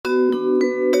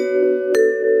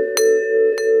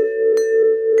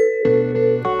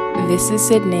This is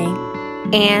Sydney.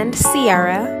 And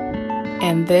Sierra.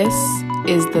 And this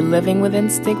is the Living Within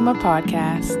Stigma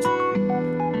podcast.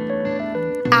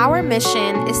 Our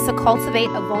mission is to cultivate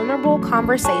a vulnerable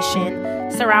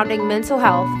conversation surrounding mental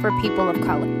health for people of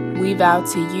color. We vow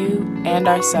to you and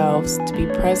ourselves to be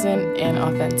present and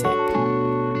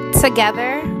authentic.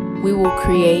 Together, we will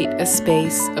create a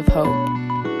space of hope.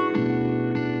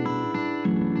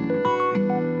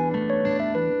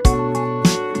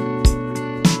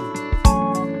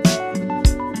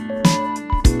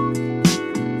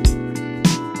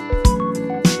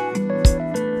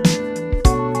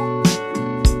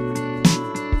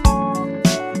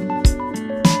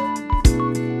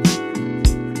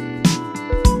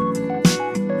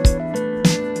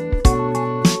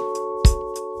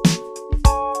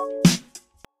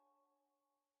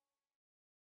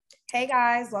 Hey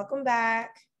guys, welcome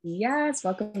back. Yes,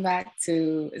 welcome back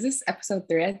to, is this episode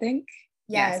 3, I think?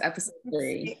 Yes, episode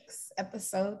 3.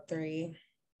 Episode 3.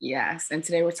 Yes, and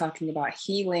today we're talking about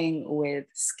healing with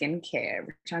skincare,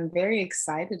 which I'm very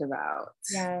excited about.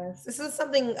 Yes, this is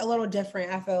something a little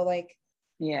different, I feel like.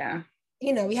 Yeah.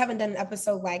 You know, we haven't done an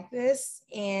episode like this,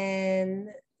 and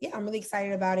yeah, I'm really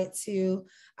excited about it too.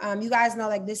 You guys know,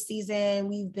 like this season,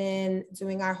 we've been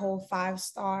doing our whole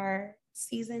 5-star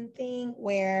season thing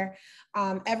where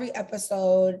every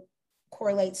episode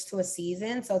correlates to a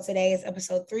season. So today is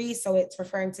episode 3, so it's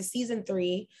referring to season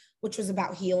 3, which was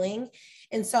about healing.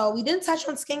 And so we didn't touch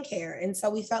on skincare, and so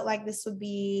we felt like this would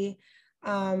be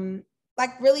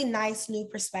like really nice new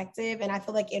perspective, and I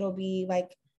feel like it'll be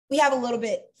like we have a little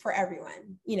bit for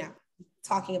everyone, you know,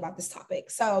 talking about this topic.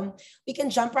 So we can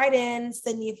jump right in.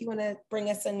 Sydney, if you want to bring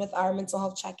us in with our mental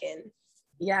health check-in.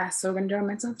 Yeah, so we're going to do our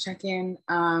mental health check-in.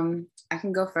 I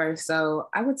can go first. So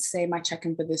I would say my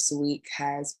check-in for this week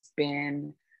has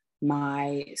been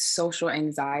my social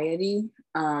anxiety.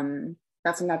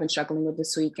 That's something I've been struggling with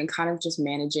this week, and kind of just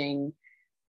managing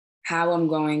how I'm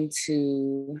going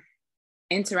to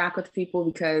interact with people,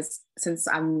 because since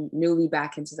I'm newly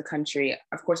back into the country,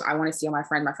 of course, I want to see all my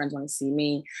friends want to see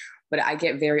me, but I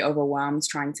get very overwhelmed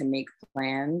trying to make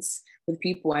plans with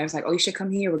people. And it's like, oh, you should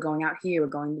come here. We're going out here.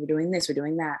 We're doing this. We're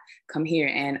doing that. Come here.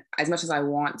 And as much as I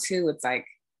want to, it's like,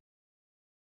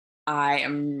 I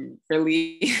am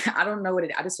really, I don't know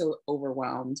I just feel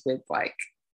overwhelmed with like,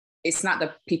 it's not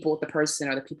the people, the person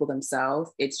or the people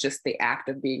themselves. It's just the act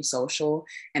of being social.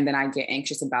 And then I get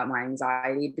anxious about my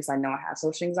anxiety because I know I have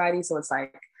social anxiety. So it's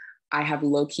like, I have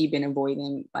low key been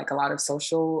avoiding like a lot of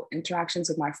social interactions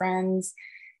with my friends.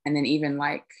 And then even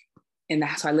like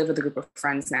so I live with a group of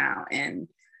friends now, and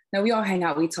we all hang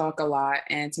out, we talk a lot.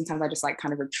 And sometimes I just like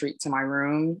kind of retreat to my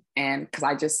room. And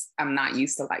cause I'm not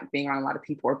used to like being around a lot of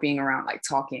people or being around like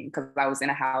talking. Cause I was in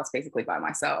a house basically by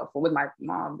myself or with my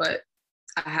mom, but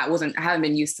I haven't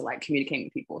been used to like communicating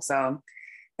with people. So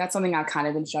that's something I've kind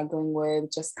of been struggling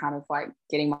with, just kind of like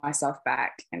getting myself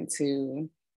back into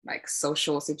like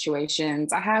social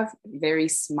situations. I have very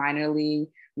minorly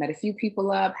met a few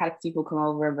people up, had a few people come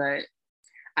over, but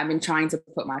I've been trying to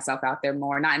put myself out there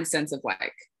more, not in the sense of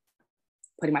like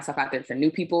putting myself out there for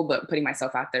new people, but putting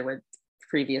myself out there with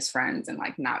previous friends and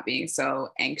like not being so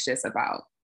anxious about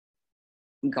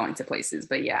going to places.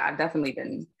 But yeah, I've definitely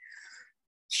been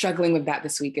struggling with that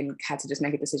this week and had to just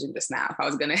make a decision just now if I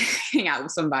was going to hang out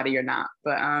with somebody or not.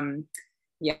 But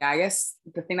yeah, I guess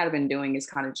the thing that I've been doing is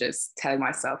kind of just telling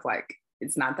myself like,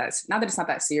 it's not that it's not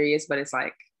that serious, but it's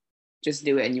like, just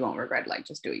do it and you won't regret it. Like,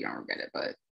 just do it, you won't regret it.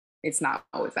 But it's not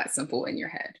always that simple in your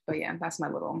head. But yeah, that's my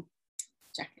little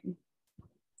check-in.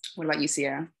 What about you,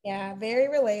 Sierra? Yeah, very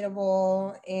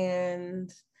relatable.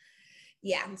 And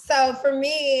yeah, so for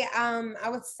me, I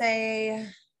would say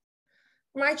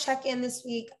my check-in this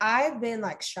week, I've been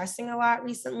like stressing a lot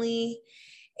recently.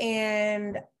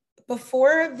 And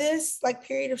before this like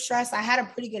period of stress, I had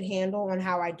a pretty good handle on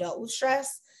how I dealt with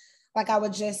stress. Like I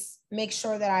would just make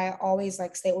sure that I always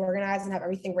like stay organized and have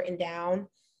everything written down,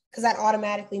 because that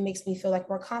automatically makes me feel like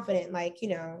more confident. Like, you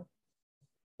know,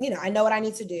 I know what I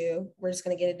need to do. We're just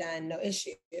going to get it done. No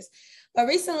issues. But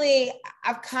recently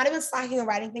I've kind of been slacking on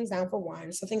writing things down for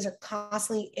one. So things are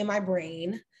constantly in my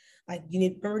brain. Like, you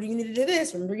need to do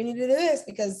this. Remember, you need to do this,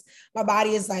 because my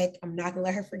body is like, I'm not going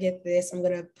to let her forget this. I'm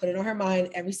going to put it on her mind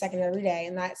every second, every day.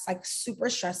 And that's like super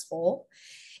stressful.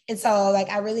 And so like,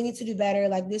 I really need to do better.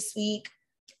 Like this week,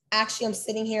 actually, I'm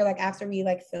sitting here, like after we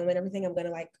like film and everything, I'm going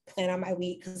to like plan out my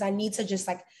week, because I need to just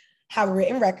like have a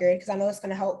written record, because I know it's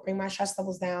going to help bring my stress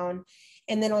levels down.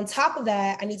 And then on top of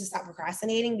that, I need to stop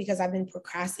procrastinating, because I've been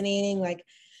procrastinating, like,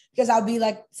 because I'll be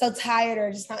like so tired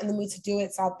or just not in the mood to do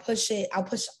it. So I'll push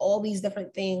all these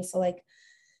different things. So like,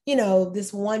 you know,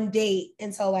 this one date.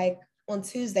 And so like on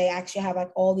Tuesday, I actually have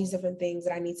like all these different things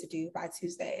that I need to do by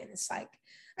Tuesday. And it's like,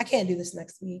 I can't do this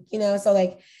next week, you know? So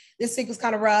like this week was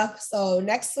kind of rough. So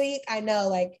next week I know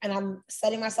like, and I'm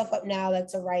setting myself up now like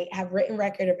to have written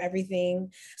record of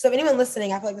everything. So if anyone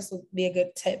listening, I feel like this would be a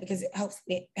good tip because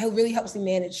it really helps me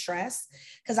manage stress.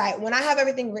 Cause when I have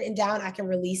everything written down, I can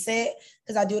release it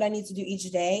because I do what I need to do each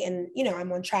day. And, you know,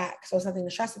 I'm on track. So it's nothing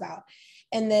to stress about.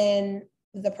 And then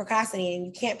the procrastinating,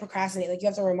 you can't procrastinate. Like you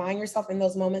have to remind yourself in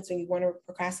those moments when you want to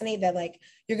procrastinate that like,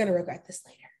 you're going to regret this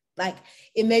later. Like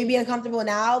it may be uncomfortable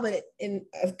now, but in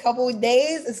a couple of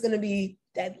days, it's going to be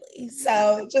deadly.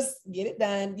 So just get it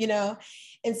done, you know?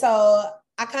 And so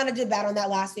I kind of did bad on that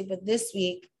last week, but this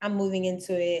week I'm moving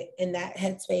into it in that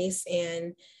headspace.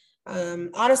 And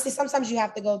honestly, sometimes you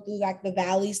have to go through like the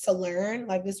valleys to learn.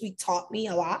 Like this week taught me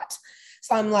a lot.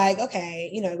 So I'm like, okay,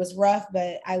 you know, it was rough,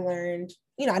 but I learned,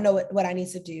 you know, I know what I need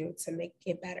to do to make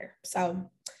it better.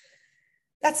 So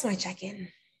that's my check-in.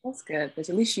 That's good, but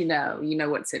at least you know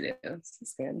what to do.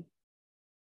 That's good.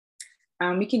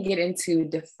 We can get into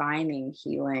defining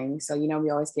healing. So, you know, we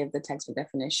always give the textbook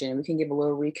definition. We can give a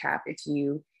little recap if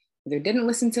you either didn't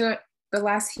listen to the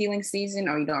last healing season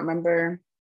or you don't remember,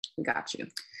 we got you.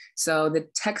 So the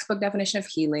textbook definition of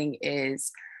healing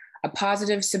is a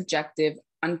positive, subjective,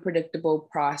 unpredictable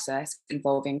process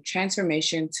involving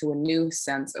transformation to a new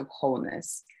sense of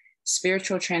wholeness,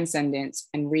 spiritual transcendence,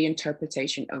 and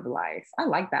reinterpretation of life. I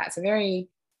like that. It's a very,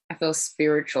 I feel,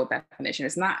 spiritual definition.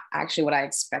 It's not actually what I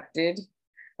expected.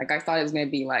 Like I thought it was going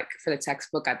to be like, for the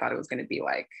textbook, I thought it was going to be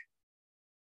like,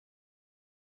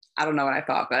 I don't know what I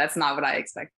thought, but that's not what I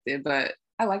expected. But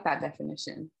I like that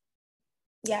definition.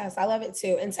 Yes, I love it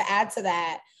too. And to add to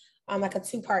that, like a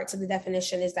two-part to the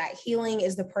definition is that healing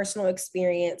is the personal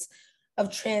experience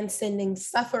of transcending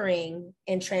suffering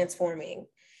and transforming.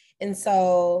 And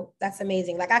so that's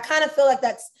amazing. Like I kind of feel like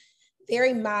that's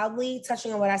very mildly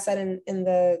touching on what I said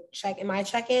in my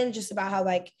check-in, just about how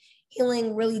like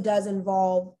healing really does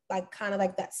involve like kind of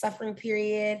like that suffering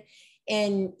period.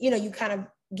 And, you know, you kind of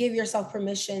give yourself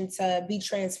permission to be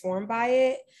transformed by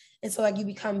it. And so like you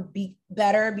become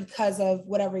better because of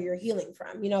whatever you're healing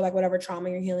from, you know, like whatever trauma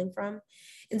you're healing from.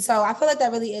 And so I feel like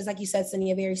that really is, like you said,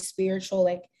 Cindy, a very spiritual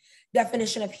like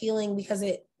definition of healing, because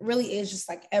it really is just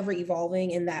like ever evolving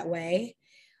in that way.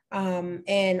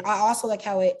 And I also like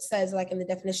how it says like in the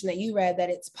definition that you read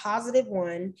that it's positive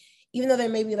one, even though there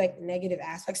may be like negative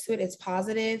aspects to it, it's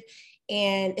positive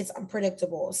and it's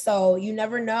unpredictable. So you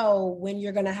never know when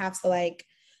you're going to have to like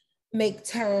make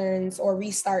turns or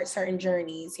restart certain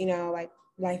journeys, you know, like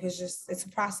life is just, it's a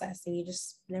process and you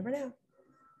just never know.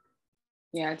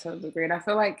 Yeah, I totally agree. And I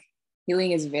feel like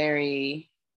healing is very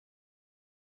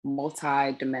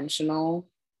multi-dimensional.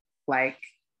 Like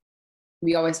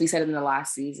we said it in the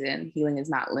last season, healing is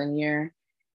not linear.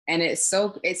 And it's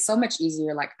so much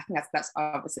easier. Like, I think that's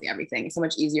obviously everything. It's so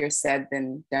much easier said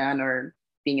than done, or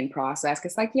being in process.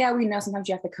 Cause like, yeah, we know sometimes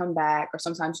you have to come back, or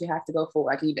sometimes you have to go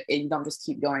forward. Like you don't just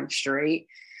keep going straight.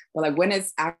 But like when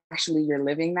it's actually you're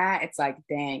living that, it's like,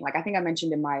 dang, like I think I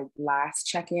mentioned in my last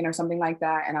check-in or something like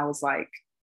that. And I was like,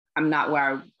 I'm not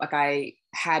where I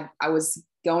was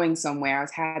going somewhere. I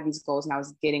had these goals and I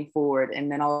was getting forward.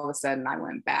 And then all of a sudden I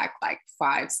went back like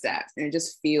 5 steps, and it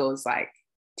just feels like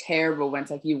terrible when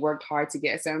it's like you worked hard to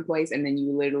get a certain place and then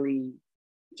you literally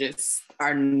just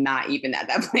are not even at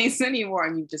that place anymore,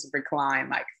 and you just recline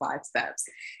like 5 steps.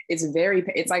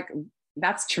 It's like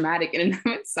that's traumatic in and of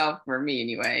itself for me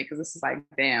anyway, because this is like,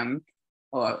 damn,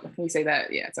 oh, can we say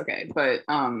that? Yeah, it's okay. But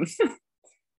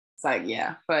it's like,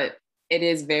 yeah, but it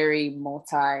is very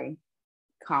multi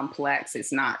complex.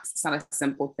 It's not a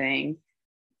simple thing.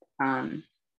 But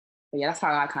yeah, that's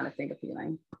how I kind of think of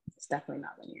healing. It's definitely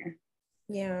not linear.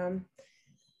 Yeah.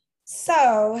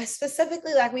 So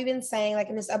specifically, like we've been saying, like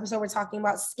in this episode, we're talking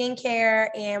about skincare,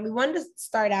 and we wanted to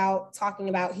start out talking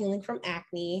about healing from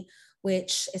acne,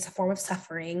 which is a form of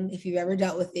suffering. If you've ever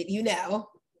dealt with it, you know,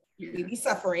 you be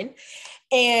suffering.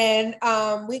 And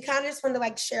we kind of just wanted to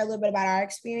like share a little bit about our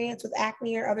experience with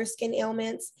acne or other skin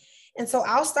ailments. And so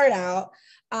I'll start out.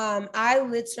 I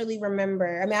literally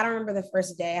remember, I don't remember the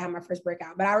first day I had my first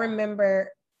breakout, but I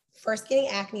remember first getting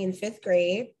acne in 5th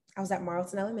grade. I was at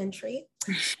Marlton Elementary.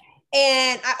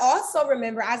 And I also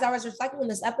remember, as I was reflecting on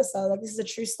this episode, like this is a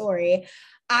true story,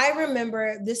 I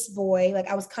remember this boy, like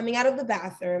I was coming out of the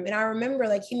bathroom, and I remember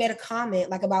like he made a comment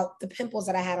like about the pimples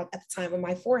that I had at the time on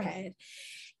my forehead.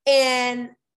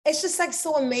 And it's just like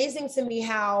so amazing to me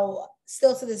how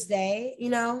still to this day, you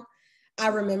know, I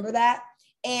remember that.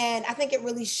 And I think it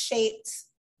really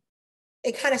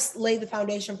it kind of laid the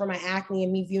foundation for my acne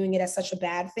and me viewing it as such a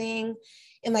bad thing.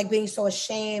 and like being so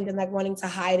ashamed and like wanting to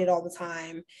hide it all the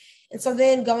time. And so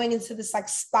then going into this like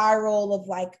spiral of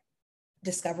like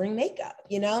discovering makeup,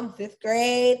 you know, 5th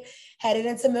grade, headed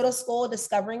into middle school,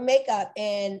 discovering makeup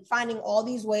and finding all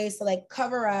these ways to like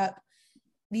cover up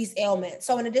these ailments.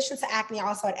 So in addition to acne, I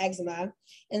also had eczema.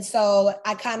 And so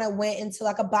I kind of went into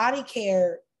like a body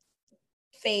care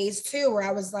phase too, where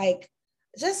I was like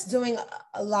just doing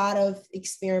a lot of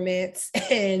experiments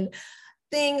and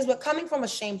things, but coming from a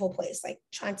shameful place, like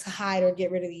trying to hide or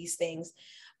get rid of these things.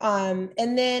 And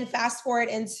then fast forward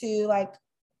into like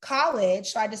college.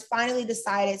 So I just finally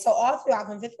decided. So all throughout,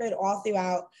 from 5th grade, all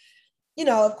throughout, you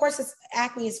know, of course,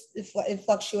 acne it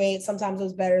fluctuates. Sometimes it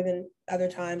was better than other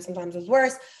times. Sometimes it was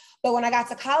worse. But when I got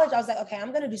to college, I was like, okay,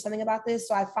 I'm going to do something about this.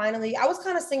 So I was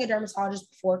kind of seeing a dermatologist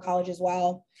before college as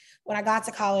well. When I got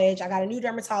to college, I got a new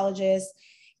dermatologist,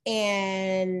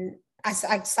 and I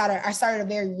started a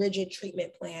very rigid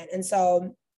treatment plan. And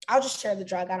so I'll just share the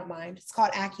drug. I don't mind. It's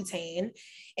called Accutane,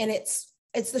 and it's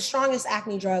the strongest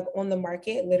acne drug on the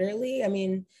market, literally. I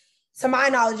mean, to my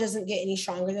knowledge, it doesn't get any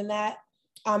stronger than that.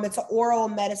 It's an oral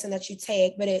medicine that you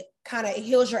take, but it kind of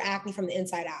heals your acne from the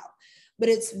inside out. But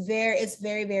it's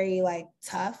very, very like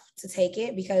tough to take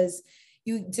it because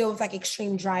you deal with like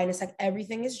extreme dryness. Like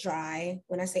everything is dry.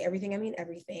 When I say everything, I mean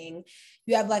everything.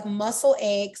 You have like muscle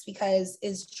aches because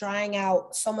it's drying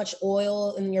out so much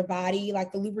oil in your body.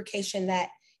 Like the lubrication that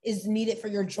is needed for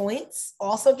your joints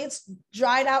also gets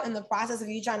dried out in the process of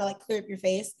you trying to like clear up your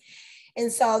face.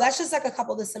 And so that's just like a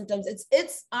couple of the symptoms.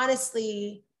 It's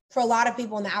honestly, for a lot of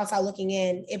people on the outside looking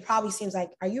in, it probably seems like,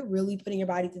 are you really putting your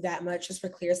body through that much just for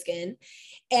clear skin?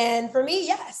 And for me,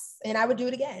 yes. And I would do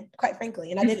it again, quite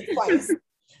frankly. And I did it twice.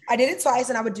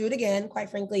 And I would do it again, quite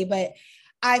frankly. But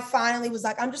I finally was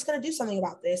like, I'm just going to do something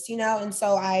about this, you know? And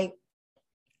so I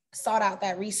sought out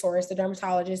that resource, the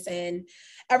dermatologist. And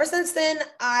ever since then,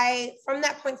 from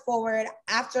that point forward,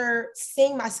 after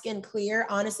seeing my skin clear,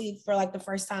 honestly, for like the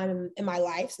first time in my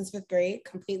life since 5th grade,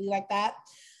 completely like that,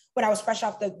 when I was fresh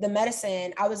off the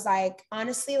medicine, I was like,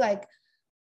 honestly, like,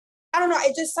 I don't know,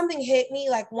 it just something hit me.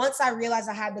 Like once I realized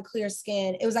I had the clear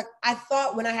skin, it was like, I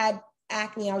thought when I had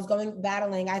acne, I was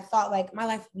battling, I thought like my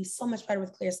life would be so much better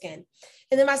with clear skin.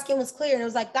 And then my skin was clear and it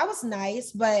was like, that was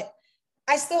nice, but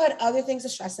I still had other things to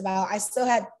stress about. I still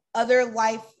had other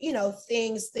life, you know,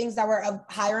 things that were of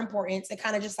higher importance. It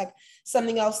kind of just like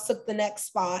something else took the next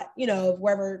spot, you know,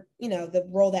 wherever, you know, the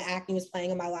role that acne was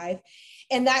playing in my life.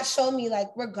 And that showed me like,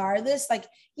 regardless, like,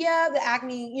 yeah, the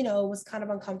acne, you know, was kind of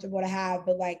uncomfortable to have,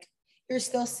 but like, you're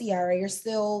still Ciara, you're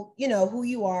still, you know, who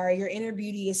you are. Your inner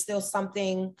beauty is still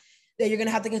something that you're going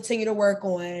to have to continue to work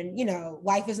on. You know,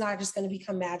 life is not just going to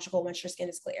become magical once your skin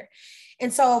is clear.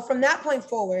 And so from that point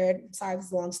forward, sorry, this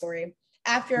is a long story.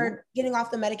 After getting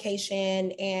off the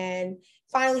medication and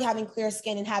finally having clear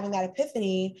skin and having that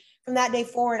epiphany, from that day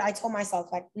forward, I told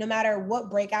myself, like, no matter what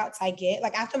breakouts I get,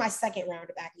 like after my second round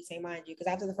of Accutane, mind you, because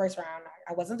after the first round,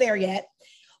 I wasn't there yet.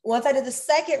 Once I did the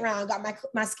second round, got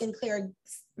my skin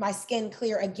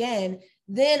clear again,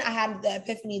 then I had the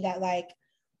epiphany that like,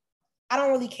 I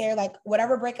don't really care, like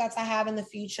whatever breakouts I have in the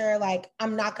future, like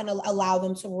I'm not going to allow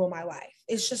them to rule my life.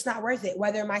 It's just not worth it.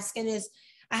 Whether my skin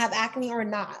I have acne or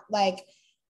not, like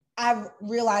I've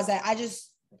realized that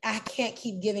I can't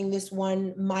keep giving this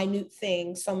one minute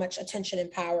thing so much attention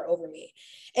and power over me.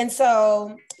 And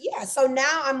so, yeah, so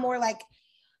now I'm more like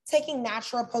taking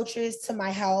natural approaches to my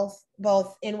health,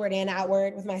 both inward and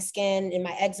outward with my skin and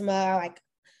my eczema. Like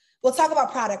we'll talk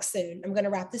about products soon. I'm going to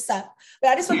wrap this up, but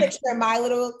I just want to share my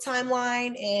little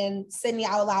timeline, and Sydney,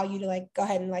 I'll allow you to like go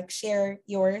ahead and like share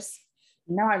yours.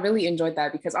 No, I really enjoyed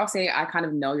that because I'll say I kind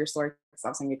of know your story because I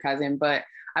was your cousin, but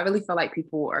I really feel like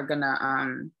people are gonna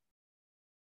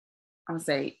I would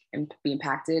say be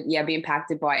impacted. Yeah, be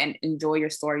impacted by and enjoy your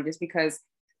story just because,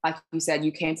 like you said,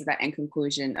 you came to that end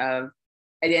conclusion of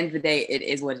at the end of the day, it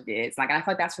is what it is. Like, I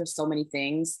feel like that's for so many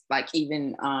things, like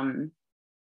even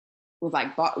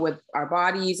with our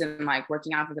bodies and like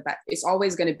working out for the back, it's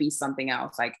always going to be something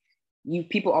else. Like you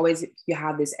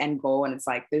have this end goal and it's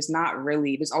like, there's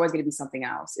always going to be something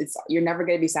else. You're never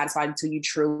going to be satisfied until you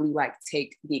truly like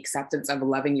take the acceptance of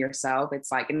loving yourself.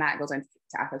 It's like, and that goes into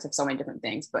aspects of so many different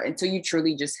things, but until you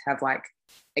truly just have like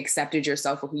accepted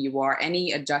yourself for who you are,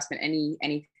 any adjustment,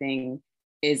 anything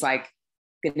is like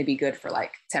going to be good for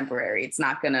like temporary. It's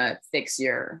not going to fix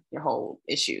your whole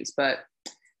issues. But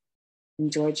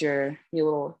enjoyed your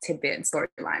little tidbit and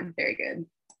storyline. Very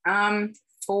good.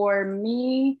 For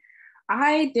me,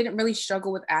 I didn't really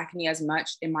struggle with acne as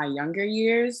much in my younger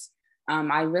years.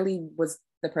 I really was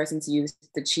the person to use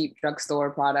the cheap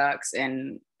drugstore products,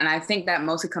 and I think that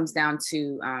mostly comes down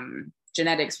to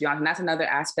genetics, to be honest. And that's another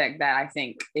aspect that I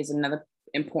think is another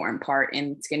important part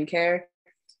in skincare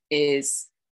is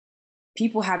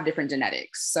people have different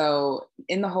genetics. So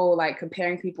in the whole like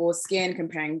comparing people's skin,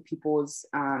 comparing people's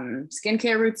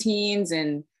skincare routines,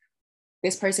 and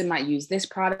this person might use this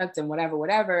product and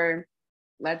whatever,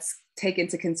 let's take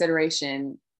into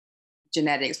consideration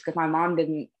genetics, because my mom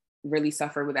didn't really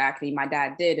suffer with acne. My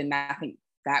dad did. And I think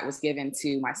that was given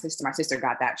to my sister. My sister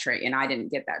got that trait and I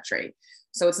didn't get that trait.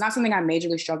 So it's not something I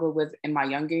majorly struggled with in my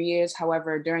younger years.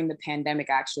 However, during the pandemic,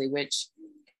 actually, which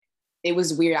it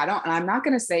was weird. I'm not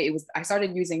going to say it was, I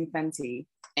started using Fenty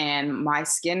and my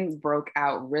skin broke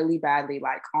out really badly,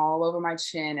 like all over my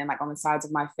chin and like on the sides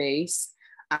of my face.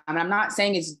 I'm not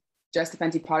saying it's just the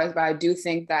Fenty products, but I do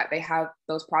think that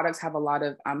those products have a lot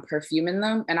of perfume in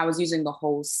them. And I was using the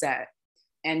whole set,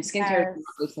 and skincare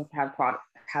is supposed to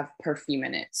have perfume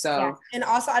in it. So, yeah. And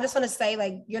also I just want to say,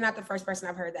 like, you're not the first person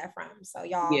I've heard that from. So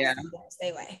y'all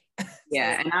stay away.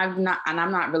 Yeah. And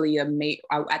I'm not really at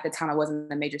the time I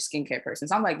wasn't a major skincare person.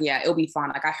 So I'm like, yeah, it'll be fine.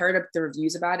 Like I heard the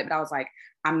reviews about it, but I was like,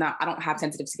 I don't have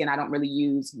sensitive skin. I don't really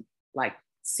use like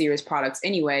serious products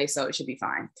anyway, so it should be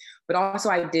fine. But also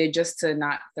I did, just to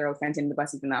not throw Fenty in the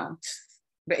bus, even though,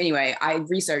 but anyway, I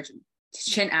researched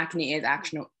chin acne is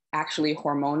actually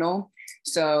hormonal.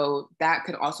 So that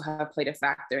could also have played a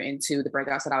factor into the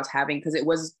breakouts that I was having, because it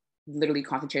was literally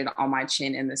concentrated on my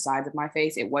chin and the sides of my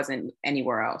face. It wasn't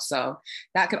anywhere else. So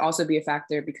that could also be a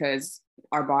factor, because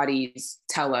our bodies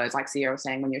tell us, like Sierra was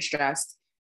saying, when you're stressed,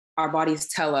 our bodies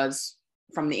tell us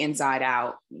from the inside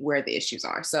out where the issues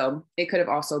are. So it could have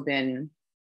also been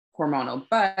hormonal.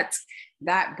 But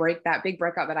that big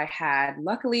breakout that I had,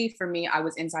 luckily for me, I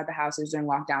was inside the house. It was during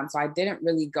lockdown, so I didn't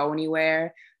really go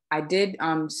anywhere. I did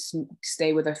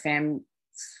stay with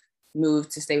move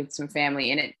to stay with some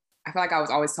family, and I feel like I was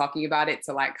always talking about it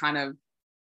to like kind of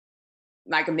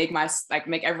like make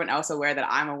everyone else aware that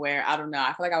I'm aware. I don't know. I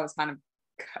feel like I was kind of,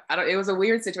 it was a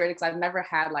weird situation because I've never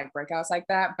had like breakouts like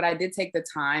that, but I did take the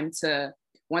time to,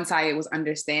 once I was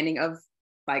understanding of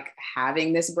like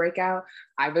having this breakout,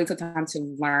 I really took time to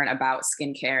learn about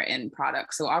skincare and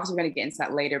products. So obviously we're going to get into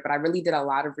that later, but I really did a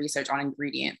lot of research on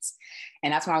ingredients.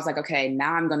 And that's when I was like, okay,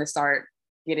 now I'm going to start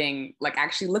getting like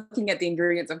actually looking at the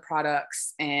ingredients of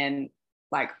products and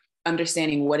like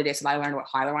understanding what it is. So I learned what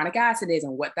hyaluronic acid is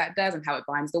and what that does and how it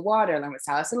binds the water. I learned what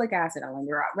salicylic acid, I learned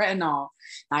about retinol,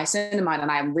 niacinamide,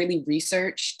 and I really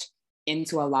researched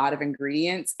into a lot of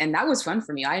ingredients. And that was fun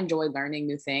for me. I enjoyed learning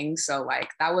new things. So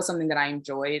like that was something that I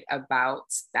enjoyed about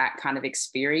that kind of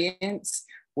experience,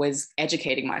 was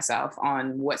educating myself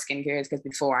on what skincare is, because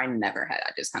before I never had.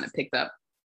 I just kind of picked up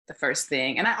the first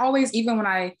thing. And I always, even when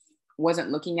I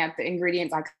wasn't looking at the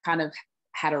ingredients, I kind of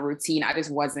had a routine. I just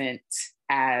wasn't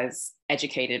as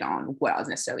educated on what I was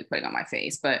necessarily putting on my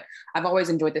face. But I've always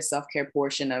enjoyed the self-care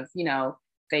portion of,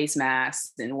 face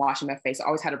masks and washing my face. I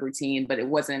always had a routine, but it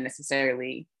wasn't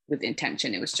necessarily with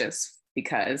intention. It was just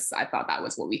because I thought that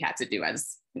was what we had to do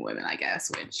as women, I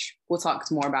guess, which we'll talk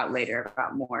more about later,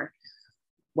 about more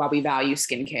why we value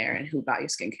skincare and who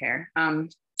values skincare.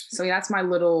 So yeah, that's my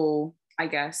little, I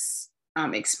guess,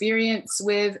 experience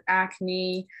with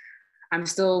acne. I'm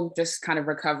still just kind of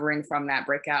recovering from that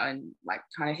breakout and like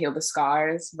trying to heal the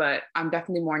scars, but I'm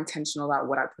definitely more intentional about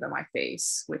what I put on my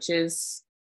face, which is,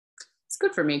 it's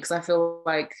good for me because I feel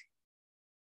like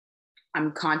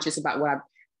I'm conscious about what I'm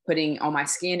putting on my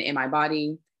skin and my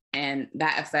body. And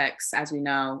that affects, as we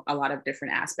know, a lot of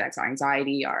different aspects, our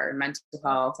anxiety, our mental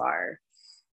health, our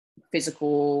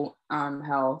physical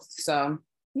health. So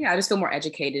yeah, I just feel more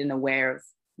educated and aware of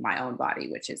my own body,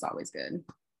 which is always good.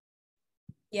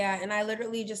 Yeah. And I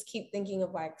literally just keep thinking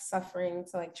of like suffering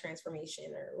to like transformation,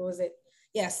 or what was it?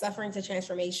 Yeah, suffering to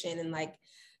transformation, and like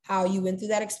how you went through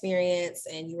that experience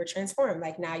and you were transformed.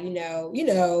 Like now you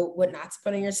know what not to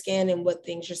put on your skin and what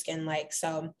things your skin like.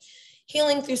 So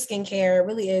healing through skincare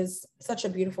really is such a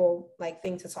beautiful like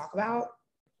thing to talk about.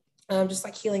 Just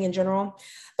like healing in general.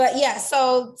 But yeah,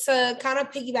 so to kind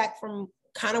of piggyback from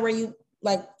kind of where you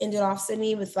like ended off,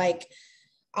 Sydney, with like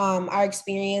our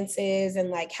experiences and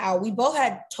like how we both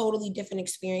had totally different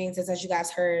experiences, as you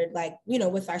guys heard, like,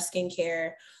 with our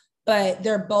skincare, but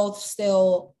they're both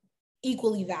still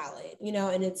equally valid,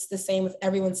 and it's the same with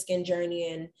everyone's skin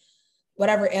journey and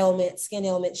whatever skin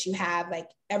ailments you have, like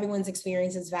everyone's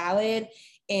experience is valid.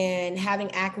 And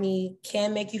having acne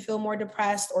can make you feel more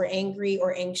depressed or angry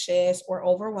or anxious or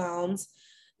overwhelmed,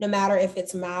 no matter if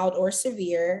it's mild or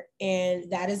severe.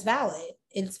 And that is valid.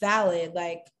 It's valid.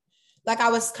 Like I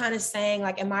was kind of saying,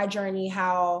 like in my journey,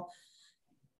 how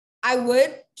I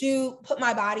would put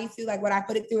my body through like what I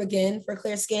put it through again for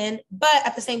clear skin. But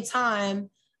at the same time,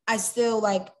 I still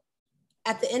like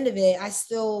at the end of it, I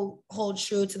still hold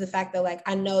true to the fact that like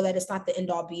I know that it's not the end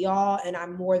all be all and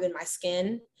I'm more than my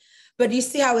skin. But you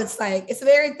see how it's like, it's a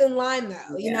very thin line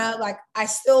though, you know, like I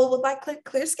still would like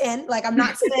clear skin. Like I'm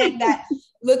not saying that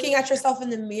looking at yourself in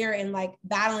the mirror and like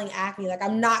battling acne, like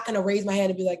I'm not going to raise my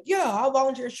hand and be like, yeah, I'll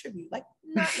volunteer as tribute. Like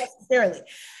not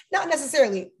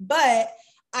necessarily, but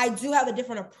I do have a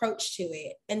different approach to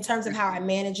it in terms of how I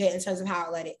manage it, in terms of how I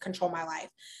let it control my life.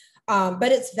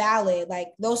 But it's valid. Like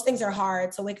those things are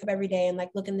hard to wake up every day and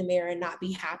like look in the mirror and not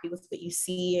be happy with what you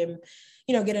see and,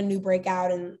 you know, get a new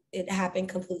breakout and it happened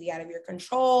completely out of your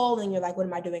control. And you're like, what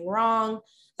am I doing wrong?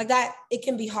 Like that, it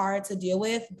can be hard to deal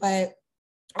with, but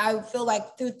I feel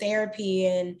like through therapy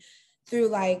and through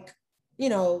like, you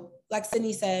know, like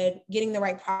Sydney said, getting the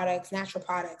right products, natural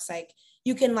products, like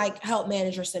you can like help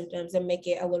manage your symptoms and make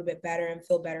it a little bit better and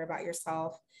feel better about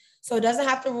yourself. So it doesn't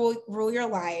have to rule your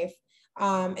life.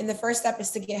 And the first step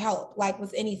is to get help, like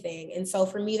with anything. And so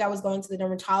for me, that was going to the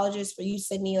dermatologist. For you,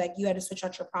 Sydney, like you had to switch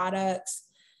out your products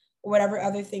or whatever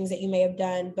other things that you may have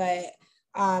done. But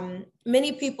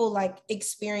many people like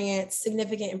experience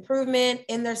significant improvement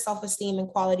in their self-esteem and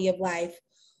quality of life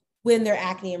when their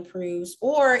acne improves,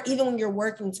 or even when you're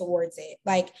working towards it.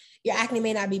 Like your acne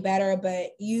may not be better,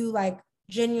 but you like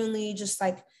genuinely just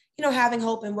like, you know, having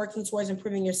hope and working towards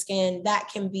improving your skin, that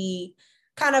can be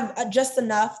kind of just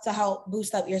enough to help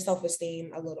boost up your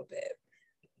self-esteem a little bit.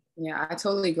 Yeah, I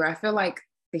totally agree. I feel like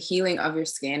the healing of your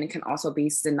skin can also be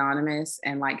synonymous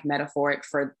and like metaphoric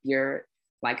for your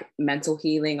like mental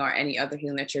healing or any other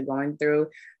healing that you're going through,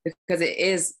 because it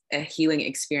is a healing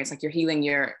experience. Like you're healing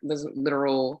your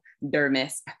literal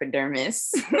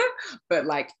epidermis, but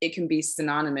like it can be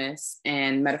synonymous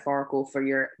and metaphorical for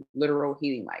your literal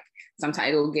healing. Like sometimes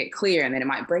it'll get clear and then it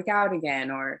might break out again,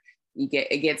 or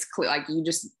it gets clear. Like you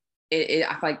just, I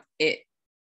feel like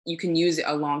you can use it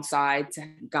alongside to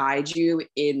guide you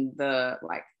in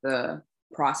the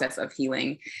process of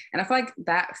healing. And I feel like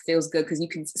that feels good because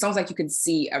it's almost like you can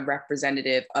see a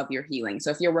representative of your healing.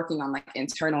 So if you're working on like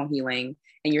internal healing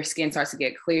and your skin starts to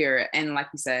get clear, and like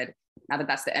you said, not that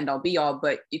that's the end all be all,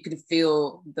 but you can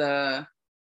feel the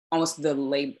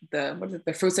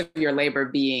fruits of your labor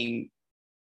being,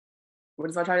 what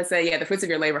is I trying to say? Yeah, the fruits of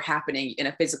your labor happening in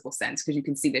a physical sense, because you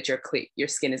can see that your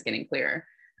skin is getting clearer.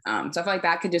 So I feel like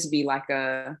that could just be like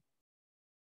a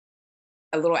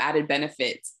little added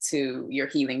benefit to your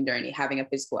healing journey, having a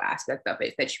physical aspect of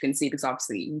it that you can see, because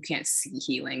obviously you can't see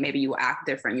healing. Maybe you will act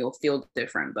different, you'll feel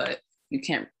different, but you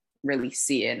can't really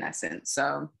see it in essence.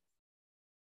 So.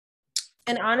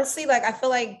 And honestly, like, I feel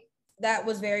like that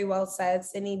was very well said,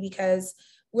 Sydney, because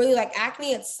really like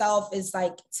acne itself is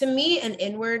like, to me, an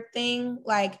inward thing.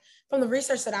 Like from the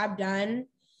research that I've done,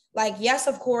 like, yes,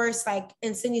 of course, like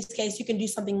in Sydney's case, you can do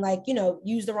something like, you know,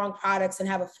 use the wrong products and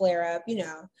have a flare up, you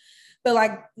know, but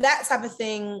like that type of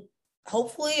thing,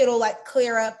 hopefully it'll like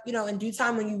clear up, you know, in due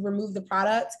time when you remove the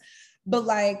product. But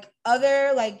like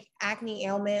other like acne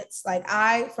ailments, like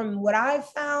from what I've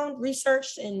found,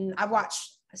 researched, and I've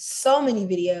watched so many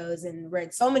videos and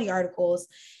read so many articles,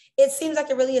 it seems like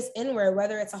it really is inward,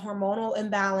 whether it's a hormonal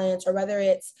imbalance or whether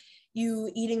it's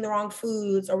you eating the wrong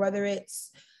foods or whether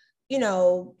it's, you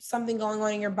know, something going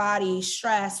on in your body,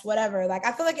 stress, whatever. Like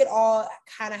I feel like it all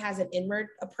kind of has an inward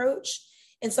approach.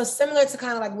 And so similar to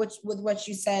kind of like with what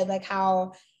you said, like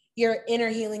how your inner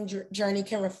healing journey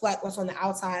can reflect what's on the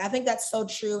outside. I think that's so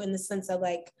true in the sense of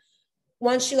like,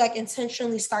 once you like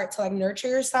intentionally start to like nurture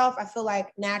yourself, I feel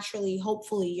like naturally,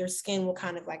 hopefully your skin will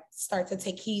kind of like start to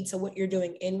take heed to what you're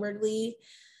doing inwardly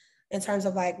in terms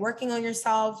of like working on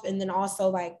yourself. And then also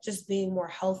like just being more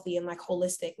healthy and like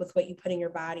holistic with what you put in your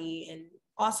body and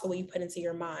also what you put into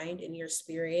your mind and your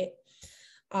spirit.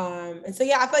 And so,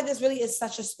 yeah, I feel like this really is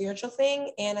such a spiritual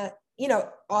thing and you know,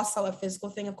 also a physical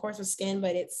thing, of course, with skin,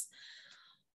 but it's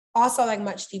also like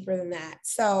much deeper than that.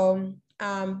 So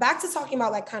back to talking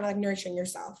about like kind of like nurturing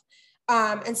yourself.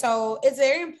 And so it's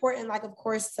very important, like, of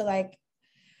course, to like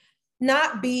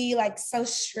not be like so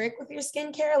strict with your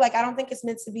skincare. Like, I don't think it's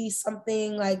meant to be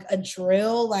something like a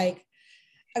drill. Like,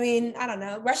 I mean, I don't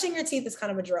know. Brushing your teeth is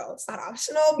kind of a drill. It's not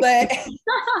optional, but I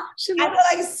feel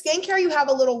like skincare, you have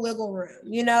a little wiggle room,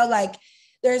 you know, like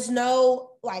there's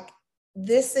no like,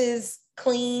 this is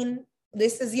clean.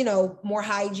 This is, you know, more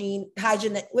hygienic.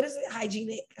 What is it?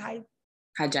 Hygienic,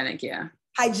 yeah.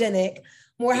 Hygienic,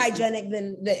 more hygienic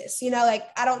than this, you know, like,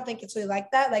 I don't think it's really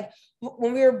like that. Like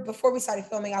before we started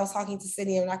filming, I was talking to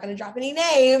Sydney. I'm not going to drop any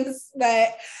names,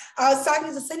 but I was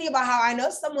talking to Sydney about how I know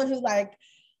someone who like,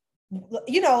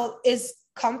 you know, is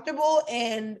comfortable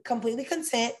and completely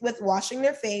content with washing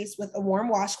their face with a warm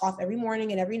washcloth every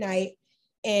morning and every night.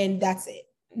 And that's it.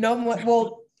 No more.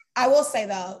 Well, I will say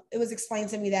though, it was explained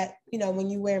to me that, you know, when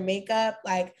you wear makeup,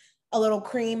 like a little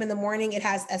cream in the morning, it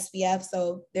has SPF.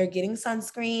 So they're getting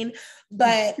sunscreen,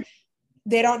 but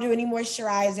they don't do any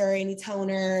moisturizer, any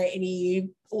toner, any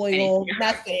oil,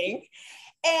 nothing.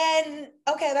 And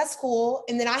okay, that's cool.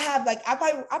 And then I have like, I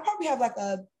probably have like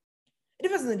it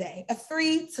depends on the day, a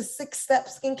 3 to 6 step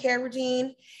skincare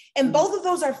routine. And both of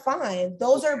those are fine.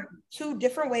 Those are two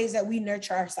different ways that we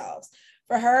nurture ourselves.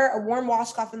 For her, a warm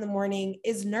washcloth in the morning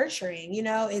is nurturing, you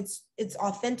know, it's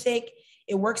authentic.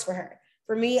 It works for her.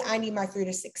 For me, I need my 3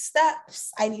 to 6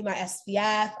 steps. I need my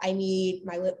SPF. I need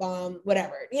my lip balm,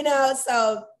 whatever, you know?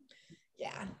 So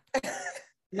yeah.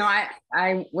 No,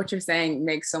 I, what you're saying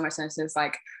makes so much sense. It's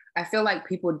like, I feel like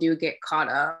people do get caught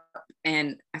up,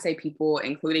 and I say people,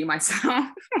 including myself,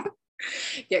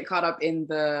 get caught up in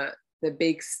the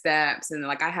big steps. And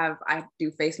like, I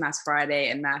do face mask Friday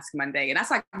and mask Monday. And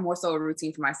that's like more so a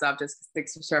routine for myself, just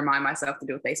to remind myself to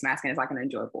do a face mask. And it's like an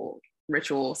enjoyable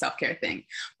ritual self-care thing.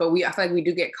 But I feel like we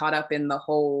do get caught up in the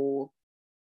whole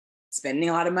spending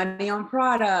a lot of money on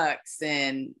products.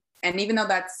 And even though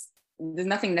there's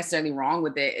nothing necessarily wrong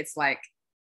with it, it's like,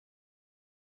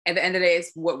 at the end of the day,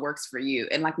 it's what works for you.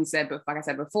 And like I said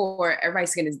before, everybody's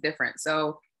skin is different.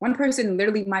 So one person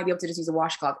literally might be able to just use a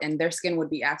washcloth and their skin would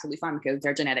be absolutely fine because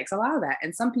their genetics allow that.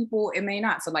 And some people, it may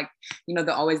not. So like, you know,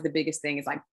 always the biggest thing is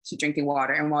like, keep drinking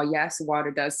water. And while yes,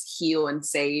 water does heal and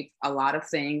save a lot of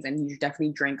things, and you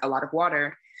definitely drink a lot of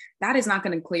water, that is not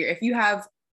going to clear. If you have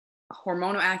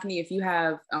hormonal acne, if you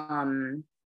have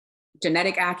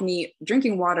genetic acne,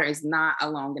 drinking water is not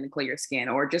alone going to clear your skin,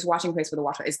 or just washing face with a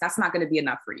washcloth. That's not going to be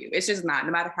enough for you. It's just not.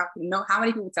 No matter how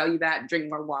many people tell you that, drink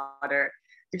more water,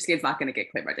 your skin's not going to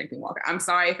get clear by drinking water. I'm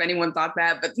sorry if anyone thought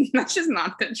that, but that's just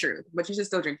not the truth. But you should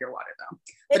still drink your water though.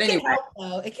 But anyway, help,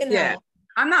 though. It can help.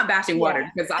 I'm not bashing water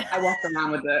because I walk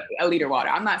around with a liter of water.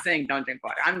 I'm not saying don't drink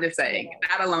water. I'm just saying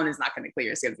that alone is not going to clear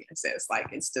your skin, sis. Like,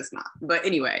 it's just not. But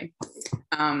anyway,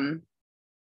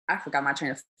 I forgot my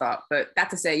train of thought, but that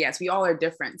to say, yes, we all are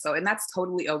different. So, and that's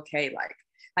totally okay.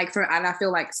 And I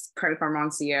feel like, correct if I'm wrong,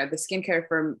 Sierra, the skincare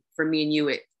for me and you,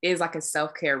 it is like a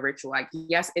self-care ritual. Like,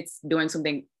 yes, it's doing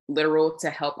something literal to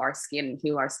help our skin and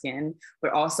heal our skin,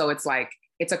 but also it's like,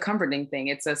 it's a comforting thing.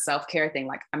 It's a self-care thing.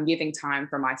 Like, I'm giving time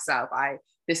for myself.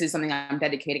 This is something I'm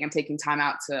dedicating. I'm taking time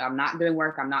out I'm not doing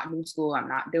work. I'm not doing school. I'm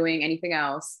not doing anything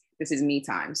else. This is me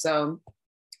time. So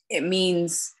it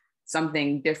means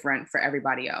something different for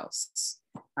everybody else.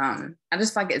 I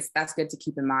just feel like that's good to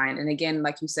keep in mind. And again,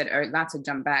 like you said, not to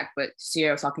jump back, but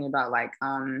Sierra was talking about like,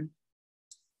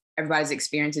 everybody's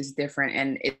experience is different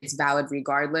and it's valid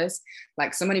regardless.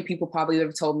 Like, so many people probably would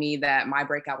have told me that my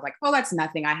breakout was like, oh, that's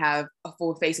nothing. I have a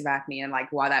full face of acne. And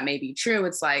like, while that may be true,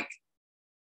 it's like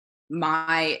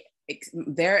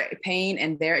their pain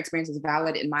and their experience is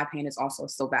valid, and my pain is also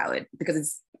still valid,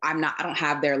 because I don't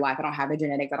have their life. I don't have their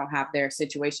genetics. I don't have their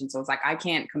situation. So it's like, I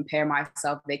can't compare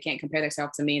myself. They can't compare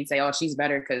themselves to me and say, oh, she's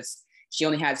better because she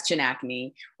only has chin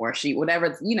acne, or she,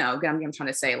 whatever, you know, I'm trying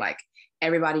to say, like,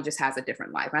 everybody just has a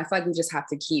different life. And I feel like we just have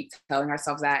to keep telling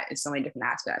ourselves that in so many different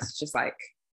aspects. It's just like,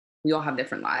 we all have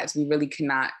different lives. We really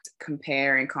cannot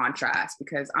compare and contrast,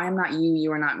 because I'm not you,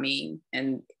 you are not me,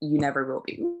 and you never will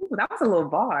be. Ooh, that was a little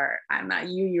bar. I'm not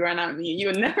you, you are not me, you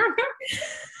will never be.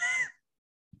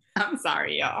 I'm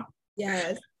sorry, y'all.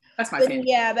 Yes. That's my opinion.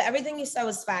 Yeah, but everything you said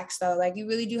was facts though. Like, you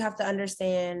really do have to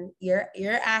understand your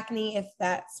acne, if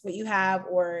that's what you have,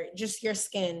 or just your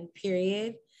skin,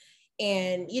 period.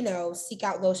 And, you know, seek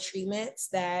out those treatments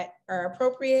that are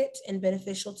appropriate and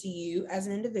beneficial to you as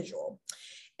an individual.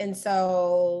 And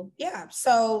so, yeah,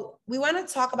 so we want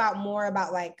to talk about more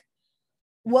about like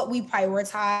what we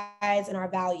prioritize and our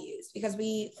values, because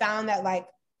we found that like,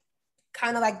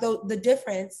 kind of like the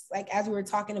difference, like as we were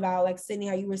talking about, like Sydney,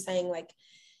 how you were saying, like,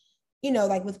 you know,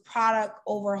 like with product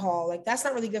overhaul, like that's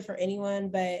not really good for anyone.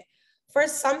 But for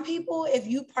some people, if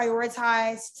you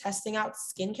prioritize testing out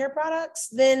skincare products,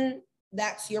 then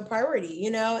that's your priority,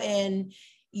 you know, and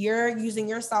you're using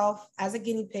yourself as a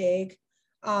guinea pig.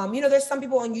 You know, there's some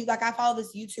people on you, like I follow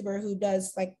this YouTuber who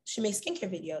does, like, she makes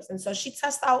skincare videos. And so she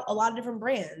tests out a lot of different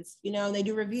brands, you know, and they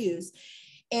do reviews.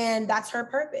 And that's her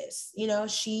purpose. You know,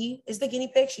 she is the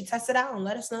guinea pig. She tests it out and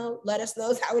let us know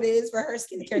how it is for her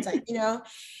skincare type, you know?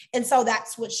 And so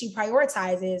that's what she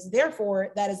prioritizes.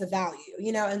 Therefore, that is a value,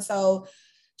 you know? And so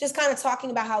just kind of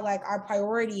talking about how like our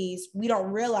priorities, we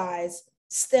don't realize,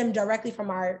 stem directly from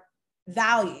our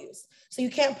values. So you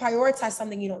can't prioritize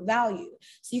something you don't value.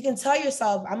 So you can tell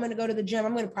yourself, I'm going to go to the gym.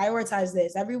 I'm going to prioritize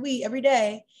this every week, every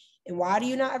day. And why do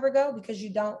you not ever go? Because you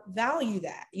don't value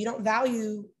that. You don't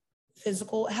value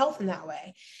physical health in that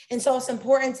way. And so it's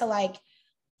important to like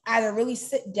either really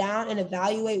sit down and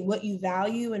evaluate what you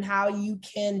value and how you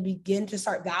can begin to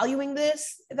start valuing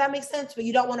this, if that makes sense. But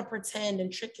you don't want to pretend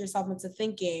and trick yourself into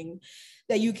thinking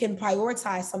that you can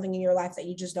prioritize something in your life that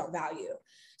you just don't value.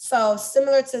 So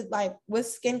similar to like with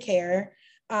skincare,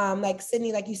 like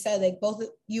Sydney, like you said, like both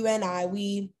you and I,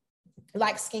 we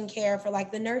like skincare for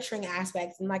like the nurturing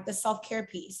aspects and like the self-care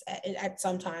piece at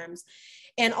sometimes.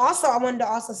 And also I wanted to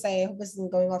also say, this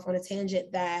is going off on a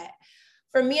tangent, that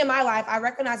for me in my life, I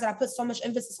recognize that I put so much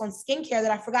emphasis on skincare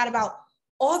that I forgot about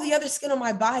all the other skin on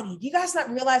my body. Do you guys not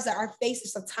realize that our face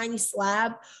is a tiny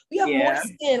slab? We have more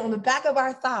skin on the back of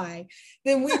our thigh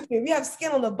than we do. We have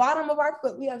skin on the bottom of our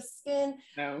foot. We have skin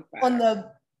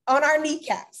on our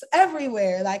kneecaps,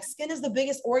 everywhere. Like skin is the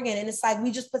biggest organ. And it's like,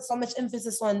 we just put so much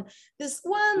emphasis on this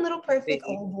one little perfect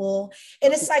oval.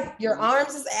 And it's like your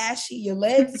arms is ashy, your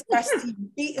legs is crusty, your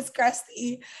feet is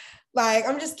crusty. Like,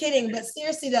 I'm just kidding. But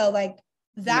seriously though, like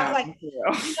that, no, like,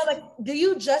 you know, like, do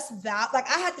you just like,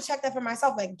 I had to check that for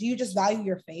myself. Like, do you just value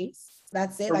your face?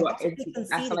 That's it. Like, I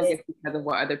feel like it's because of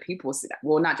what other people see.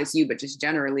 Well, not just you, but just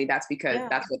generally, that's because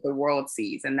that's what the world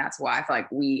sees. And that's why I feel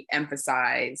like we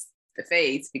emphasize the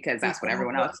face, because that's what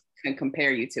everyone else can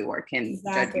compare you to or can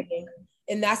judge you.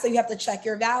 And that's why you have to check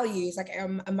your values. Like,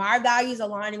 am our values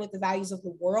aligning with the values of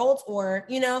the world? Or,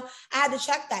 you know, I had to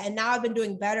check that. And now I've been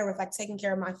doing better with like taking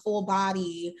care of my full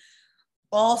body,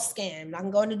 all skin. I can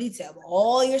go into detail, but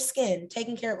all your skin,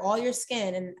 taking care of all your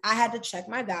skin. And I had to check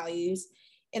my values.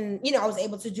 And, you know, I was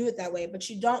able to do it that way. But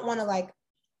you don't want to, like,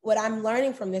 what I'm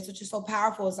learning from this, which is so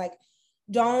powerful, is like,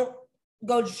 don't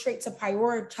go straight to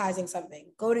prioritizing something.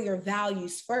 Go to your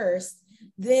values first,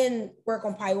 then work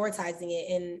on prioritizing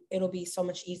it, and it'll be so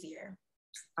much easier.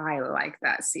 I like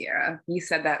that, Sierra. You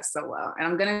said that so well. And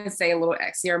I'm going to say a little,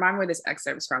 Sierra, remind me where this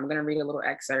excerpt is from. I'm going to read a little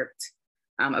excerpt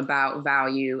about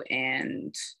value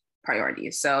and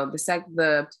priorities. So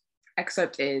the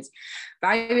excerpt is,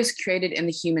 value is created in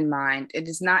the human mind. It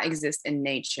does not exist in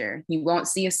nature. You won't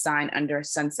see a sign under a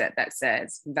sunset that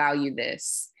says, value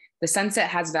this. The sunset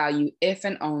has value if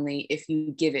and only if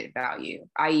you give it value,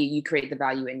 i.e. you create the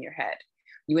value in your head.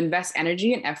 You invest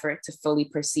energy and effort to fully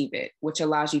perceive it, which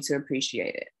allows you to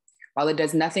appreciate it. While it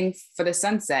does nothing for the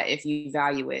sunset if you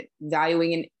value it,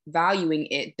 valuing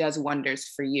it does wonders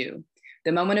for you.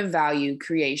 The moment of value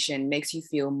creation makes you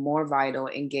feel more vital,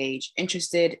 engaged,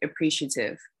 interested,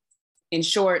 appreciative. In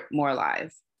short, more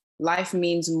alive. Life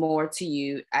means more to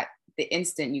you at the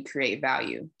instant you create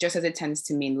value, just as it tends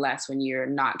to mean less when you're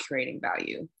not creating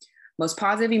value. Most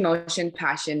positive emotion,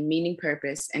 passion, meaning,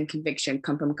 purpose, and conviction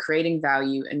come from creating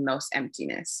value, and most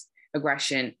emptiness,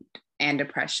 aggression, and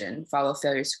depression follow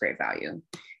failures to create value.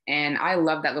 And I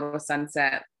love that little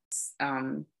sunset.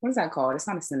 What is that called? It's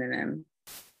not a synonym.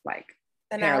 Like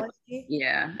analogy.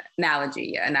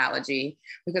 Analogy.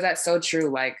 Because that's so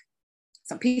true. Like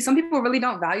some people really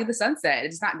don't value the sunset.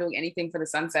 It's not doing anything for the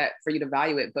sunset for you to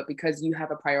value it, but because you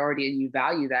have a priority and you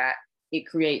value that, it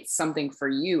creates something for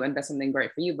you and does something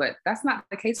great for you. But that's not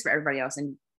the case for everybody else.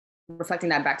 And reflecting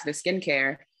that back to the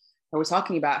skincare, where we're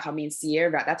talking about how me and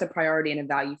Sierra, that's a priority and a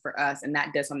value for us, and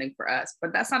that does something for us.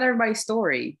 But that's not everybody's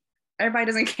story. Everybody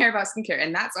doesn't care about skincare,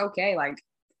 and that's okay. Like,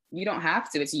 you don't have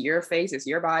to. It's your face, it's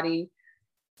your body.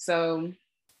 So,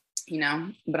 you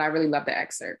know, but I really love the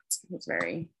excerpt. It's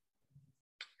very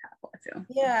powerful, I feel.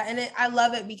 Yeah, and I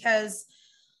love it because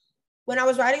when I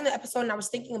was writing the episode and I was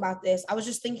thinking about this, I was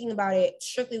just thinking about it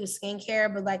strictly with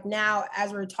skincare. But like now,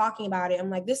 as we're talking about it,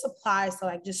 I'm like, this applies to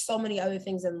like just so many other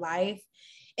things in life.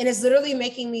 And it's literally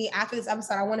making me, after this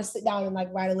episode, I want to sit down and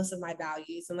like write a list of my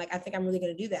values. And like, I think I'm really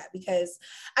going to do that because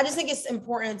I just think it's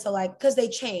important to like, because they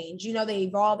change, you know, they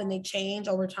evolve and they change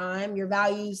over time. Your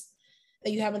values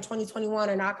that you have in 2021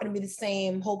 are not going to be the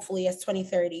same, hopefully, as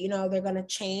 2030. You know, they're going to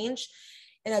change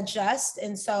and adjust.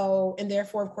 And so, and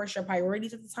therefore, of course, your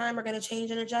priorities at the time are going to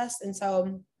change and adjust. And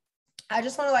so I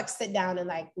just want to like sit down and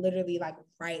like literally like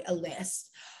write a list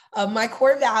of my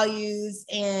core values.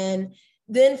 And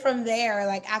then from there,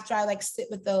 like after I like sit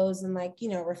with those and like, you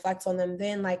know, reflect on them,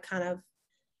 then like kind of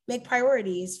make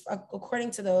priorities according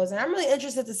to those. And I'm really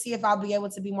interested to see if I'll be able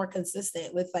to be more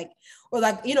consistent with like, or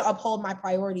like, you know, uphold my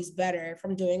priorities better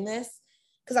from doing this,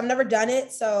 because I've never done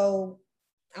it. So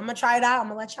I'm gonna try it out. I'm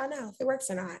gonna let y'all know if it works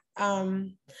or not.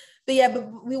 But yeah,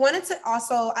 but we wanted to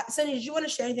also, Sunny, did you want to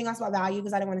share anything else about value?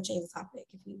 Because I didn't want to change the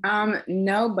topic.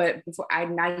 No, but before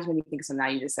now you made me think, so now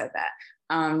you just said that.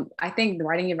 I think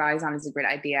writing your values on is a great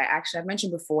idea. I've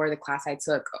mentioned before the class I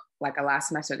took like a last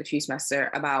semester, the few semester,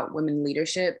 about women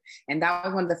leadership. And that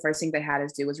was one of the first things they had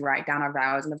us do was write down our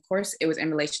values. And of course it was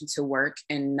in relation to work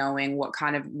and knowing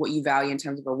what you value in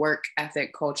terms of a work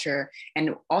ethic, culture,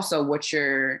 and also what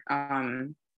your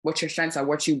what your strengths are,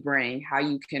 what you bring, how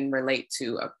you can relate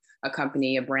to a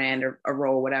company, a brand, or a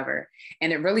role, whatever.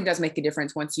 And it really does make a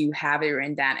difference once you have it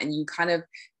written down and you kind of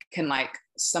can like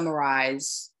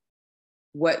summarize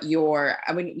what your,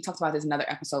 I mean, we talked about this in another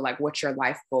episode, like what your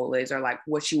life goal is, or like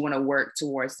what you want to work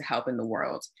towards to help in the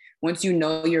world. Once you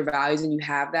know your values and you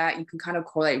have that, you can kind of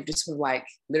correlate just with like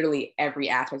literally every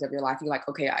aspect of your life. You're like,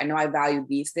 okay, I know I value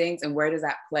these things, and where does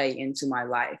that play into my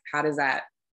life? How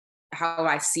do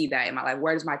I see that in my life?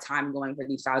 Where's my time going for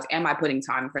these values? Am I putting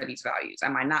time for these values?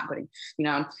 Am I not putting,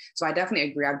 So I definitely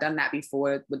agree. I've done that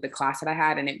before with the class that I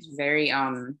had, and it's very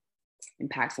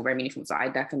impactful, very meaningful. So I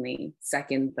definitely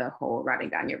second the whole writing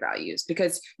down your values,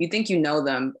 because you think you know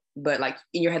them, but like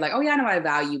in your head, like, oh yeah, I know what I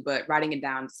value, but writing it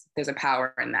down, there's a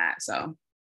power in that. So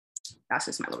that's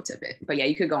just my little tidbit. But yeah,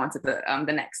 you could go on to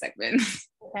the next segment.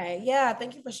 Okay. Yeah.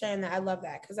 Thank you for sharing that. I love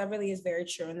that, because that really is very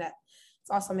true. And that it's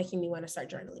also making me want to start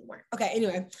journaling more. Okay.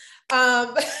 Anyway.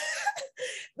 So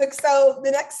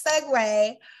the next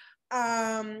segue,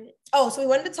 so we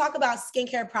wanted to talk about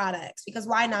skincare products, because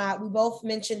why not? We both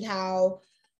mentioned how,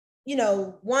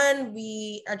 one,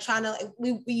 we are trying to,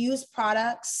 we use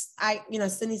products.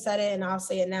 Sydney said it and I'll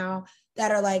say it now,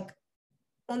 that are like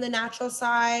on the natural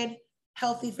side,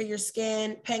 healthy for your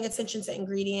skin, paying attention to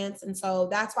ingredients. And so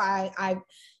that's why I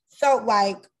felt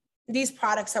like these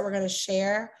products that we're going to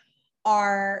share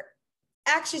are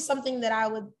actually something that I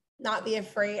would not be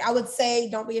afraid. I would say,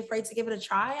 don't be afraid to give it a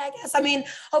try, I guess. I mean,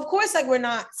 of course, like we're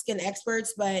not skin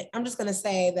experts, but I'm just going to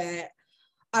say that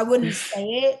I wouldn't say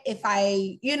it if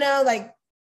I,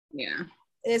 Yeah,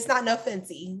 it's not no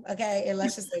fancy. Okay. And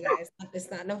let's just say, guys, it's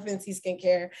not no fancy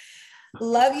skincare.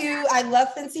 Love you. I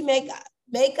love fancy makeup.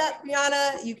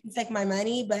 Brianna, you can take my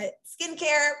money, but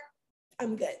skincare,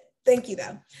 I'm good. Thank you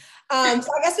though. So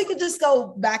I guess we could just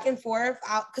go back and forth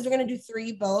because we're going to do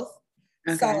 3 both.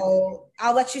 Okay. So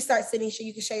I'll let you start, Sydney. So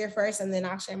you can share your first, and then